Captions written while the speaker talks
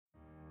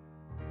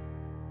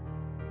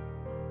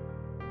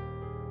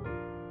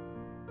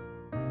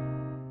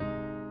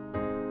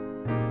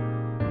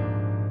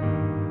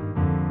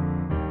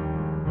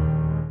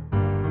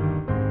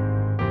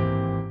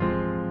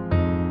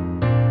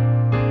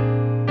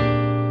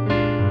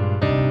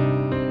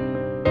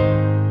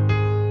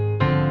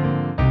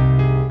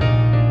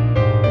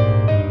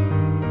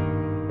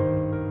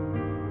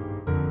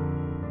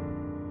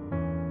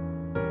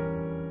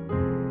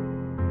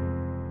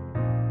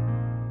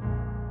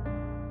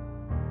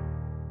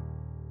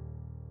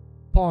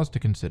Pause to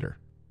Consider,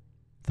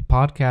 the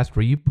podcast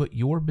where you put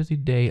your busy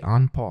day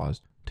on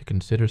pause to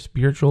consider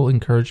spiritual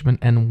encouragement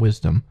and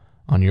wisdom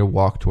on your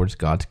walk towards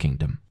God's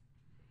kingdom.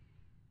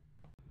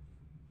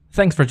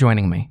 Thanks for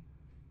joining me.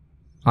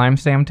 I'm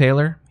Sam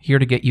Taylor, here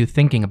to get you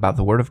thinking about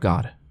the Word of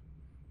God.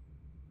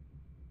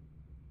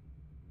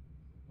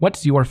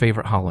 What's your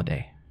favorite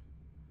holiday?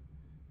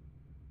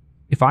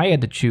 If I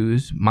had to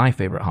choose my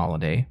favorite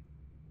holiday,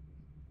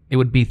 it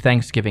would be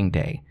Thanksgiving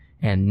Day,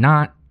 and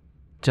not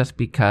just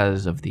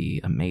because of the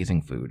amazing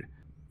food.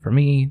 For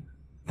me,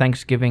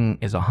 Thanksgiving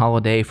is a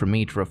holiday for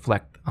me to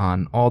reflect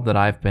on all that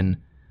I've been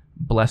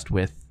blessed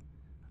with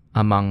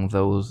among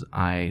those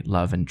I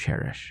love and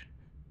cherish.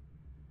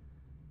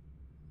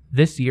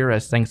 This year,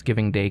 as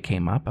Thanksgiving Day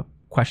came up, a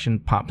question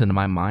popped into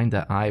my mind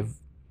that I've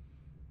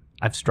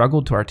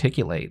struggled to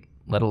articulate,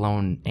 let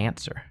alone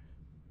answer.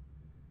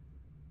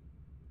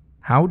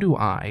 How do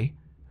I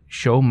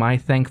show my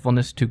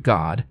thankfulness to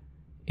God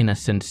in a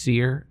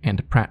sincere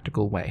and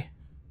practical way?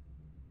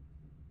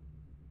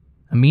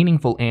 A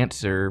meaningful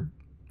answer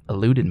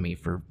eluded me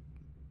for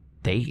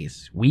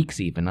days, weeks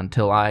even,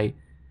 until I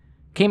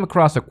came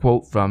across a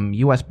quote from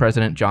U.S.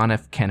 President John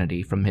F.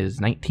 Kennedy from his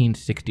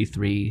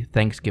 1963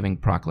 Thanksgiving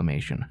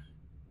Proclamation.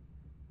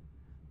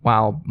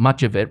 While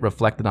much of it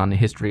reflected on the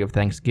history of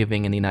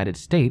Thanksgiving in the United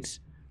States,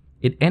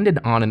 it ended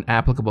on an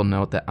applicable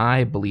note that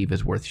I believe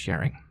is worth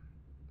sharing.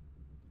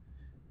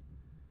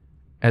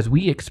 As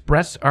we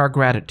express our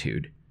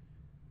gratitude,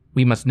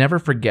 we must never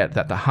forget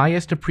that the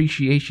highest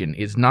appreciation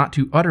is not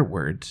to utter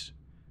words,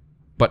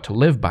 but to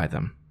live by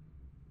them.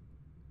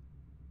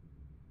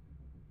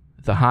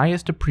 The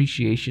highest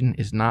appreciation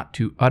is not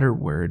to utter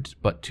words,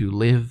 but to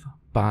live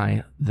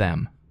by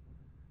them.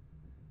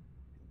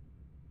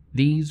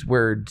 These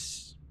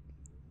words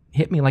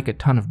hit me like a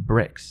ton of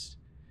bricks.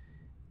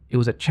 It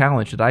was a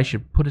challenge that I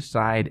should put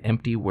aside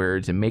empty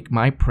words and make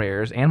my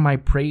prayers and my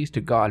praise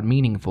to God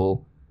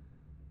meaningful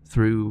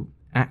through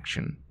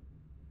action.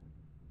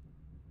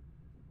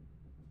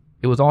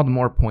 It was all the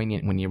more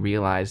poignant when you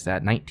realize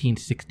that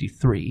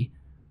 1963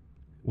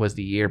 was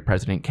the year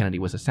President Kennedy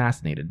was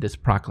assassinated. This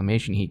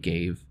proclamation he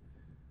gave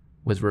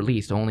was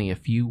released only a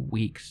few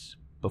weeks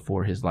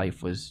before his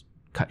life was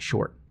cut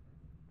short.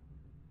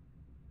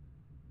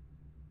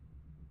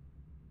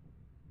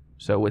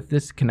 So with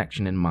this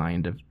connection in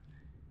mind of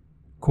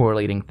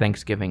correlating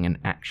Thanksgiving and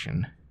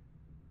action,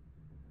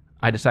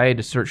 I decided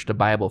to search the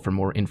Bible for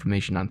more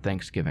information on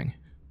Thanksgiving.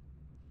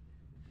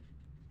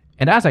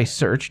 And as I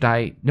searched,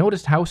 I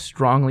noticed how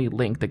strongly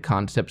linked the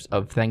concepts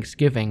of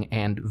Thanksgiving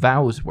and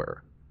vows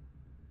were.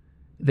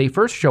 They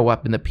first show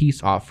up in the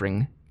peace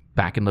offering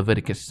back in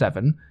Leviticus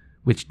 7,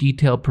 which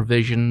detailed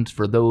provisions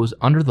for those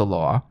under the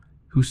law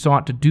who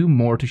sought to do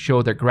more to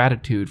show their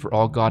gratitude for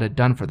all God had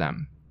done for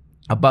them,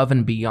 above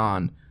and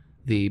beyond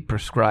the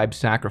prescribed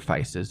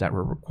sacrifices that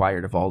were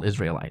required of all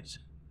Israelites.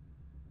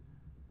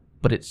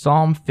 But it's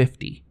Psalm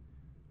 50,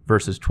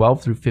 verses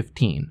 12 through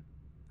 15,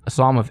 a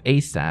psalm of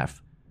Asaph,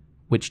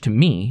 which to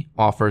me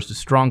offers the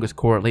strongest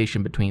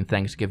correlation between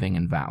Thanksgiving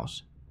and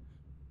vows.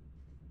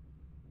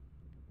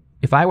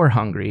 If I were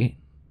hungry,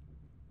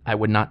 I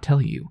would not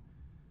tell you,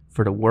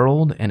 for the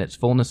world and its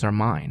fullness are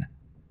mine.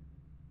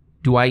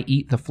 Do I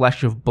eat the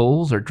flesh of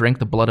bulls or drink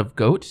the blood of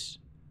goats?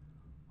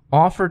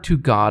 Offer to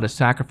God a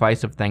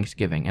sacrifice of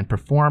thanksgiving and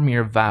perform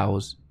your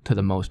vows to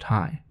the Most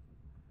High.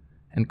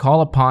 And call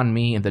upon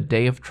me in the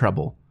day of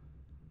trouble.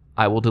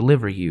 I will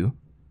deliver you,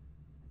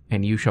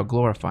 and you shall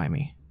glorify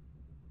me.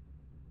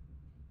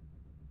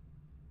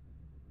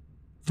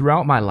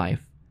 Throughout my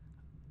life,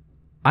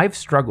 I've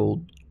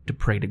struggled to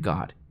pray to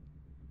God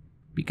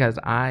because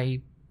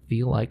I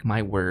feel like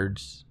my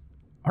words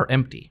are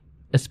empty,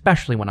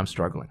 especially when I'm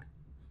struggling.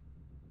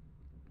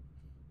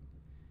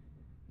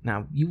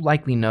 Now, you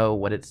likely know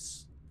what it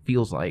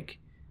feels like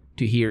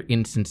to hear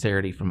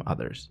insincerity from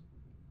others.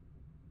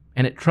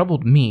 And it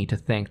troubled me to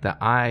think that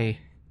I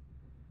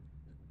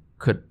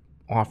could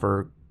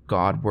offer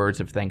God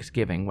words of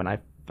thanksgiving when I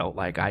felt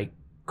like I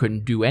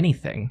couldn't do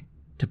anything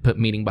to put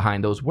meaning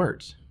behind those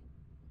words.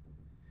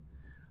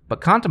 But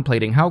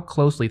contemplating how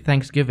closely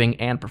thanksgiving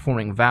and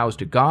performing vows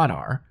to God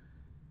are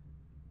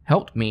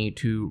helped me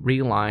to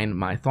realign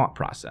my thought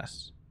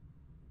process.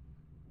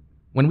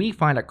 When we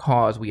find a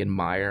cause we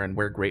admire and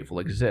we're grateful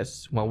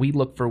exists, well, we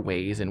look for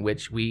ways in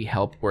which we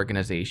help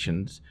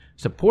organizations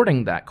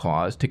supporting that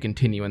cause to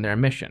continue in their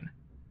mission.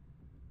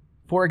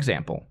 For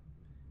example,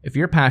 if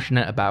you're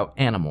passionate about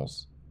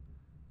animals,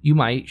 you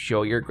might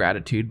show your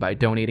gratitude by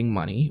donating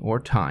money or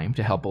time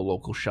to help a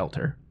local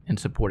shelter and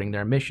supporting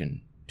their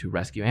mission to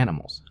rescue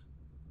animals.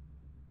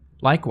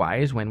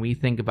 Likewise, when we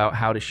think about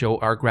how to show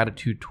our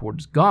gratitude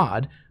towards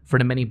God for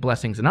the many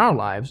blessings in our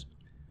lives,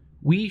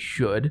 we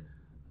should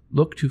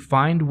look to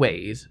find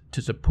ways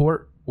to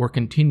support or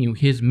continue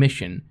His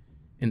mission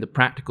in the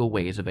practical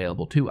ways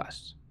available to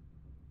us.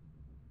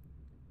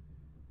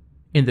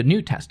 In the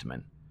New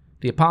Testament,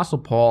 the Apostle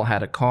Paul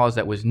had a cause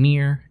that was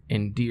near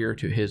and dear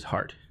to his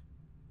heart: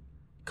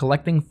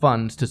 collecting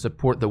funds to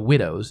support the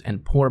widows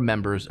and poor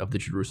members of the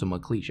Jerusalem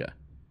ecclesia.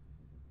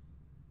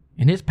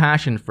 And his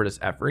passion for this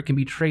effort can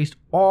be traced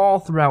all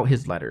throughout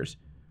his letters,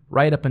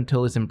 right up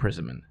until his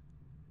imprisonment.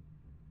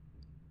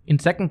 In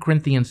 2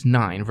 Corinthians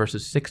 9,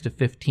 verses 6 to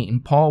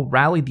 15, Paul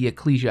rallied the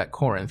ecclesia at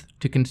Corinth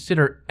to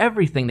consider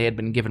everything they had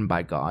been given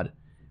by God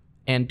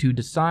and to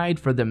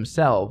decide for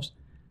themselves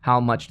how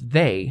much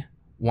they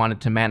wanted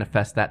to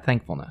manifest that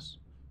thankfulness.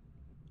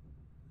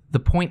 The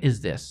point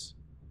is this: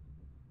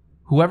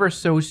 whoever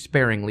sows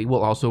sparingly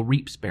will also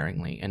reap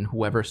sparingly, and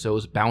whoever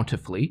sows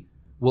bountifully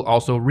will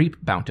also reap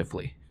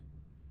bountifully.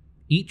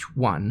 Each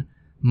one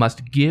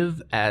must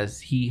give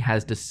as he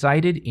has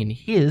decided in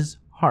his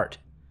heart,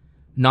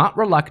 not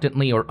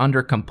reluctantly or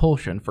under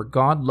compulsion, for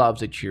God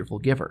loves a cheerful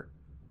giver.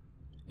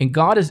 And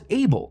God is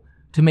able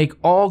to make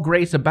all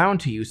grace abound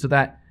to you, so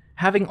that,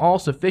 having all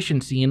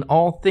sufficiency in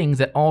all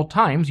things at all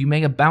times, you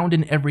may abound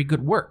in every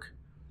good work.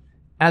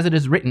 As it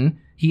is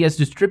written, He has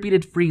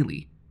distributed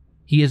freely,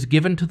 He has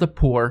given to the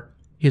poor,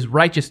 His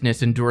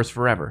righteousness endures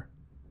forever.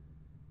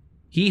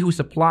 He who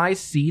supplies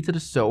seed to the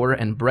sower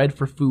and bread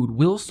for food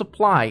will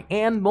supply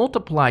and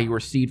multiply your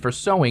seed for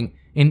sowing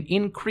and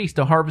increase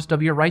the harvest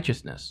of your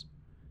righteousness.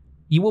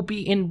 You will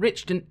be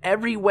enriched in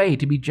every way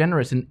to be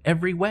generous in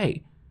every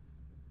way,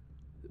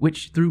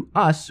 which through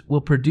us will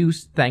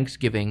produce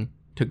thanksgiving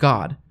to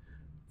God.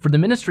 For the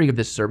ministry of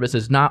this service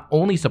is not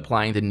only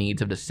supplying the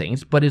needs of the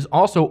saints, but is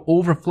also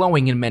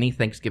overflowing in many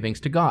thanksgivings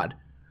to God.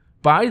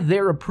 By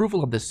their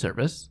approval of this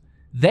service,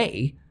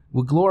 they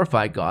will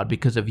glorify God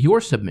because of your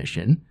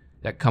submission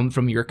that comes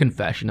from your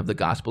confession of the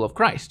gospel of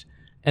Christ,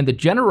 and the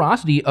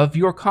generosity of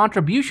your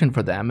contribution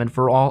for them and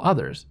for all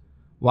others,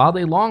 while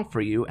they long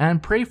for you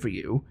and pray for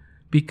you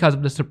because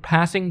of the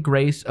surpassing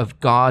grace of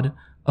God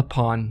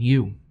upon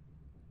you.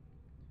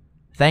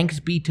 Thanks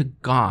be to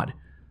God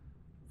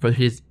for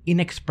His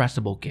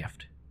inexpressible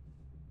gift.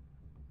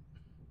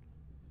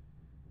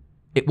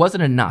 It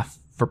wasn't enough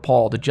for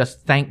Paul to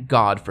just thank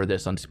God for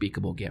this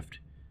unspeakable gift,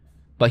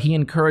 but he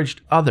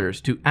encouraged others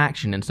to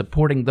action in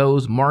supporting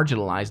those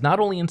marginalized not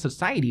only in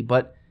society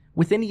but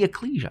within the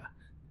ecclesia.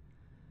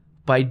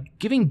 By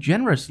giving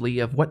generously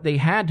of what they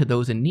had to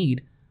those in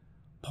need,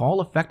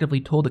 Paul effectively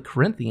told the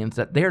Corinthians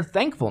that their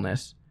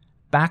thankfulness,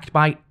 backed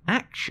by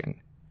action,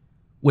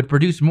 would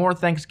produce more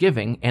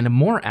thanksgiving and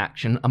more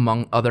action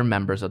among other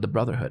members of the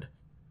brotherhood.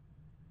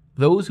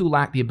 Those who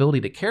lacked the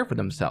ability to care for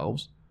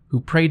themselves,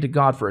 who prayed to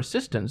God for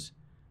assistance,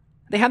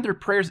 they had their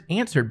prayers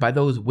answered by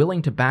those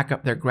willing to back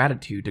up their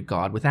gratitude to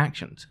God with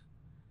actions.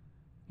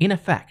 In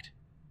effect,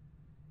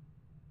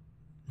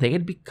 they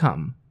had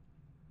become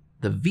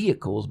the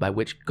vehicles by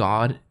which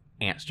God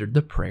answered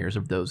the prayers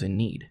of those in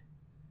need.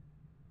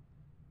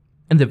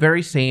 And the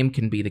very same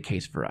can be the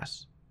case for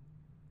us.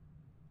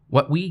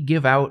 What we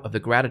give out of the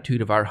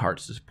gratitude of our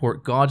hearts to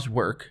support God's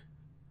work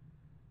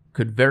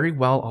could very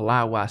well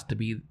allow us to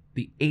be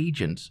the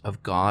agents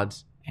of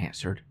God's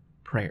answered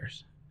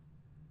prayers.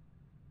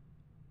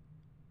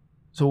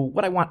 So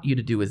what I want you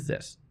to do is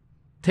this.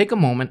 Take a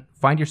moment,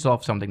 find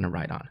yourself something to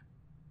write on.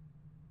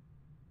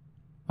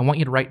 I want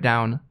you to write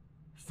down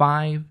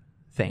 5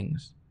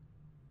 things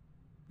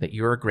that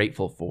you're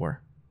grateful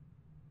for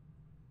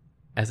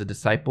as a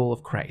disciple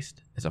of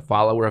Christ, as a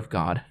follower of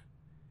God,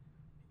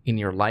 in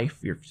your life,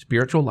 your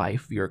spiritual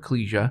life, your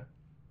ecclesia,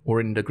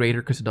 or in the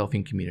greater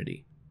Christadelphian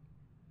community.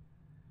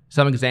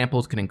 Some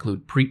examples can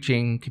include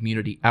preaching,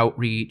 community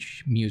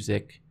outreach,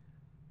 music.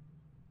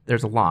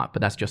 There's a lot,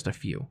 but that's just a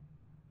few.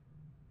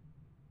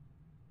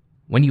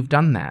 When you've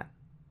done that,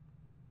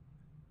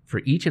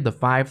 for each of the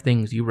 5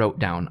 things you wrote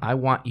down, I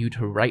want you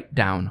to write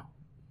down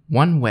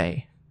one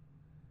way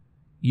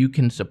you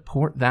can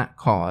support that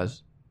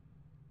cause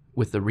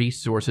with the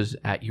resources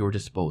at your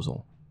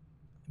disposal,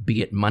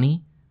 be it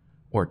money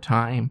or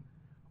time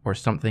or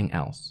something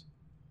else.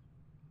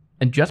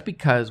 And just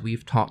because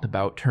we've talked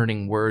about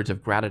turning words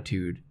of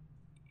gratitude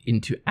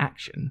into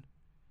action,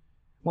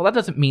 well, that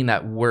doesn't mean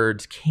that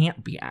words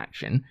can't be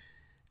action.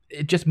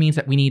 It just means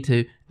that we need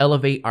to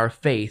elevate our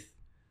faith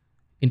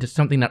into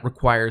something that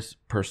requires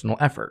personal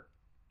effort.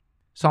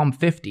 Psalm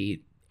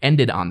 50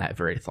 ended on that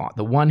very thought.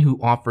 The one who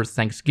offers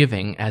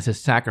thanksgiving as his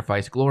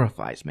sacrifice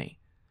glorifies me.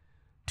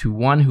 To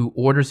one who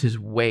orders his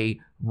way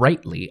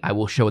rightly, I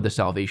will show the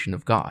salvation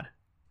of God.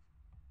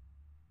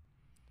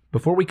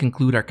 Before we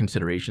conclude our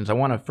considerations, I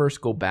want to first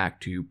go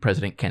back to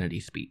President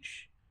Kennedy's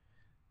speech,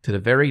 to the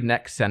very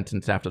next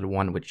sentence after the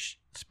one which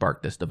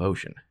sparked this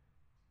devotion.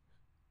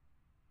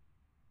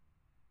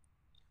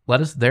 Let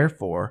us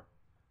therefore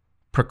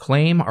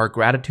proclaim our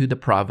gratitude to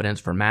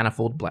Providence for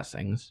manifold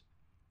blessings.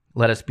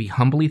 Let us be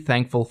humbly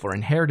thankful for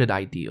inherited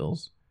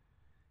ideals,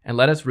 and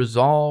let us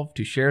resolve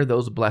to share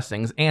those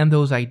blessings and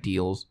those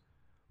ideals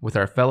with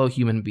our fellow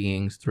human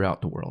beings throughout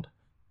the world.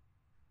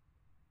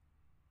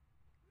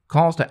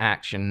 Calls to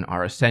action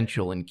are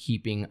essential in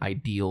keeping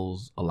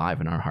ideals alive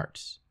in our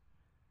hearts.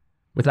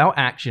 Without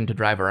action to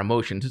drive our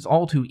emotions, it's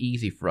all too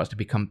easy for us to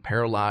become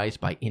paralyzed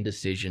by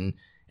indecision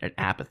and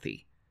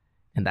apathy,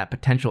 and that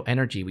potential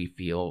energy we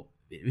feel,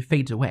 it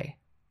fades away.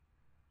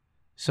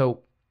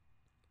 So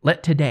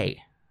let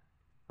today,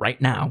 right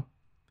now,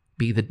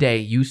 be the day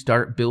you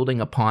start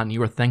building upon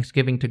your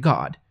thanksgiving to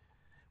God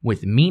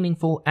with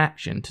meaningful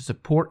action to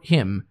support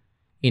him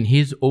in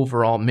his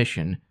overall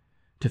mission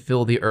to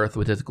fill the earth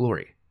with his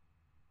glory.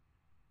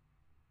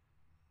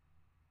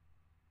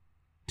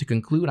 To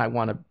conclude, I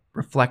want to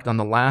reflect on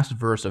the last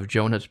verse of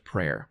Jonah's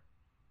prayer,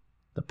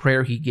 the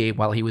prayer he gave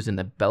while he was in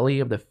the belly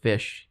of the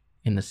fish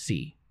in the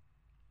sea,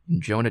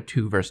 in Jonah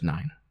 2, verse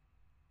 9.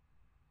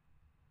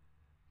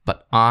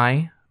 But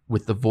I,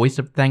 with the voice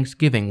of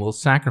thanksgiving, will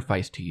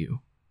sacrifice to you.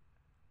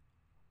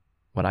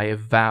 What I have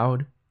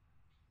vowed,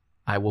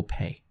 I will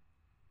pay.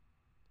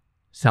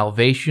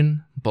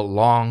 Salvation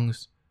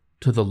belongs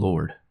to the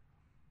Lord.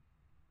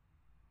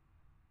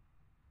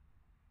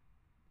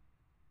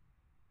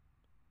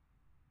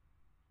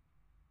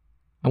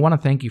 I want to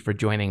thank you for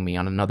joining me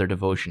on another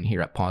devotion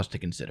here at Pause to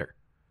Consider.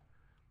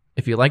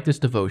 If you like this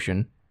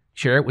devotion,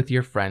 share it with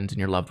your friends and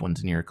your loved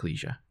ones in your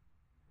ecclesia.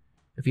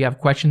 If you have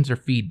questions or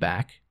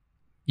feedback,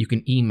 you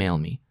can email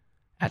me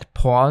at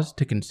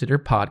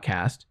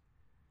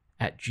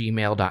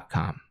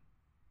pausetoconsiderpodcast@gmail.com.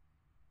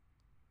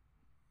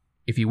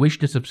 If you wish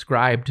to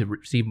subscribe to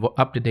receive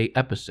up-to-date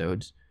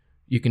episodes,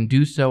 you can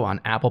do so on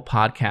Apple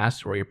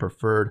Podcasts or your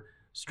preferred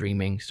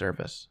streaming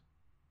service.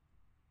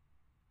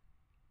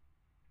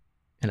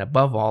 And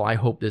above all, I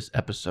hope this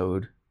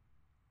episode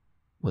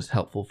was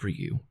helpful for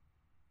you.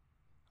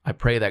 I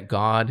pray that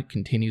God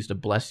continues to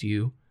bless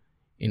you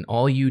in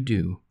all you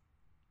do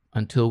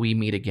until we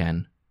meet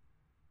again,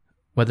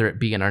 whether it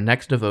be in our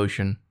next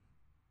devotion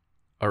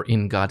or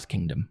in God's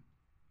kingdom.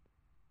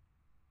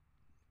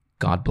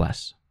 God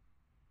bless.